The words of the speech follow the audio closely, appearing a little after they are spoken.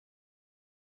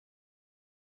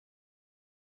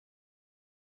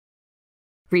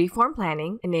FreeForm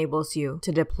Planning enables you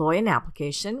to deploy an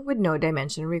application with no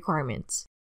dimension requirements.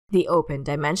 The open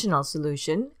dimensional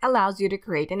solution allows you to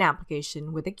create an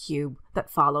application with a cube that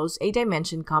follows a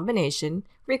dimension combination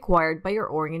required by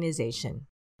your organization.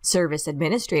 Service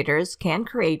administrators can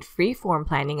create FreeForm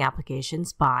Planning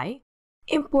applications by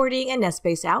importing an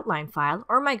Essbase outline file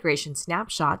or migration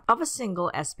snapshot of a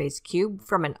single Essbase cube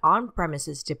from an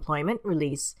on-premises deployment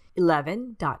release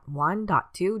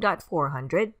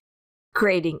 11.1.2.400,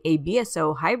 creating a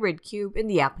BSO hybrid cube in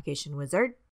the application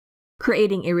wizard,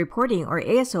 creating a reporting or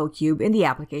ASO cube in the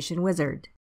application wizard.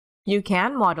 You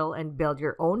can model and build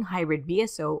your own hybrid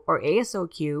BSO or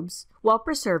ASO cubes while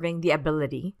preserving the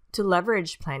ability to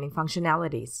leverage planning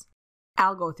functionalities.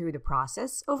 I'll go through the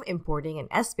process of importing an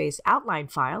Essbase outline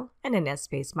file and an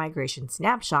Essbase migration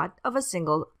snapshot of a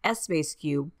single Essbase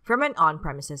cube from an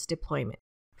on-premises deployment.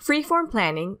 FreeForm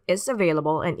Planning is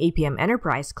available in EPM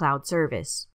Enterprise Cloud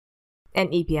Service. An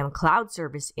EPM Cloud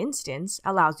Service instance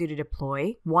allows you to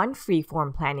deploy one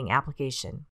FreeForm Planning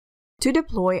application. To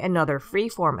deploy another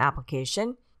FreeForm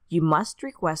application, you must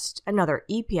request another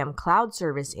EPM Cloud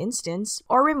Service instance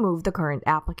or remove the current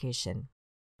application.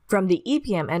 From the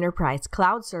EPM Enterprise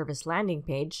Cloud Service landing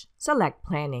page, select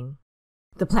Planning.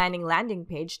 The Planning landing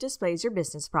page displays your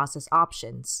business process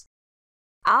options.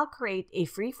 I'll create a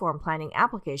FreeForm Planning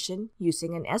application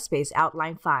using an Essbase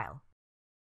outline file.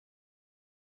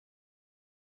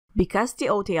 Because the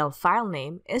OTL file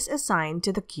name is assigned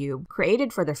to the cube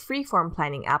created for the FreeForm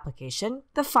Planning application,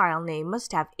 the file name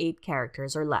must have 8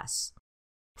 characters or less.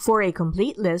 For a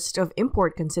complete list of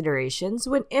import considerations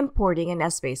when importing an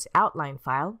Essbase outline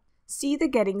file, see the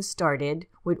Getting Started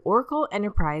with Oracle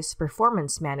Enterprise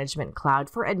Performance Management Cloud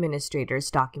for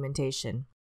Administrators documentation.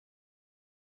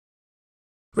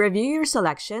 Review your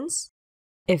selections.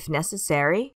 If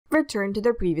necessary, return to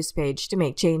the previous page to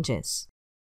make changes.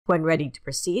 When ready to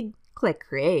proceed, click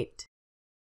Create.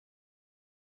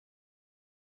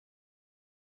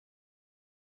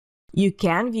 You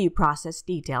can view process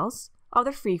details of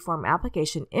the FreeForm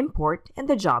application import in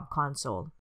the Job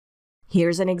console.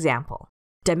 Here's an example.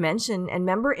 Dimension and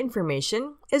member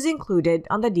information is included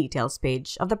on the Details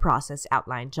page of the process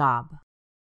outline job.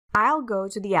 I'll go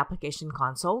to the application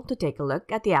console to take a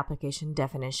look at the application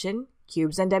definition,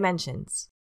 cubes, and dimensions.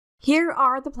 Here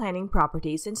are the planning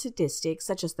properties and statistics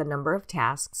such as the number of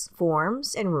tasks,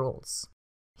 forms, and rules.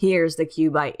 Here's the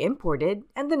cube I imported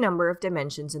and the number of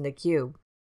dimensions in the cube.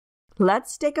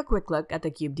 Let's take a quick look at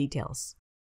the cube details.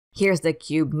 Here's the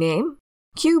cube name,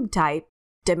 cube type,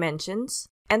 dimensions,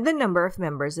 and the number of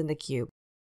members in the cube.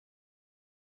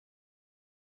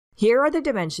 Here are the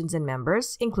dimensions and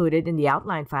members included in the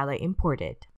outline file I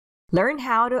imported. Learn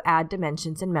how to add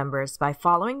dimensions and members by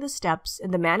following the steps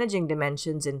in the Managing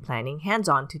Dimensions in Planning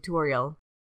hands-on tutorial.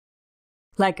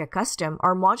 Like a custom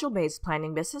or module-based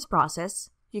planning business process,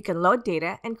 you can load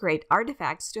data and create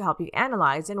artifacts to help you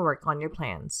analyze and work on your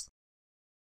plans.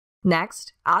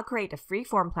 Next, I'll create a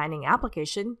FreeForm Planning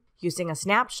application using a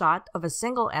snapshot of a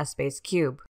single Essbase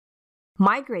cube.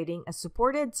 Migrating a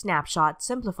supported snapshot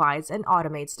simplifies and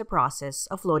automates the process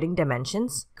of loading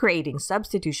dimensions, creating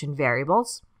substitution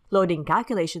variables, loading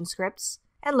calculation scripts,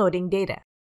 and loading data.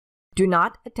 Do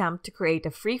not attempt to create a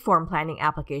FreeForm Planning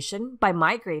application by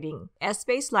migrating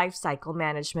Essbase Lifecycle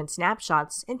Management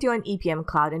snapshots into an EPM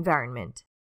Cloud environment.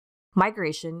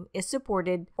 Migration is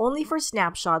supported only for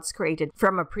snapshots created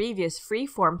from a previous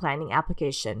FreeForm Planning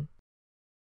application.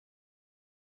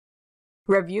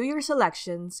 Review your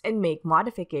selections and make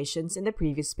modifications in the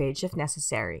previous page if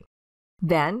necessary.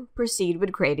 Then, proceed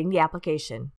with creating the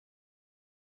application.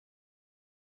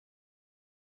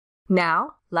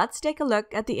 Now, let's take a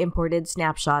look at the imported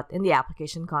snapshot in the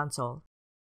application console.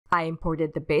 I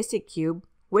imported the basic cube,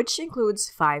 which includes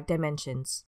 5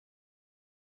 dimensions.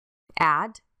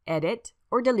 Add, edit,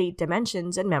 or delete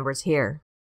dimensions and members here.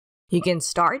 You can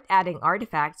start adding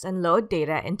artifacts and load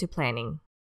data into planning.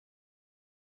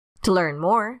 To learn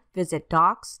more, visit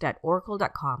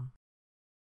docs.oracle.com.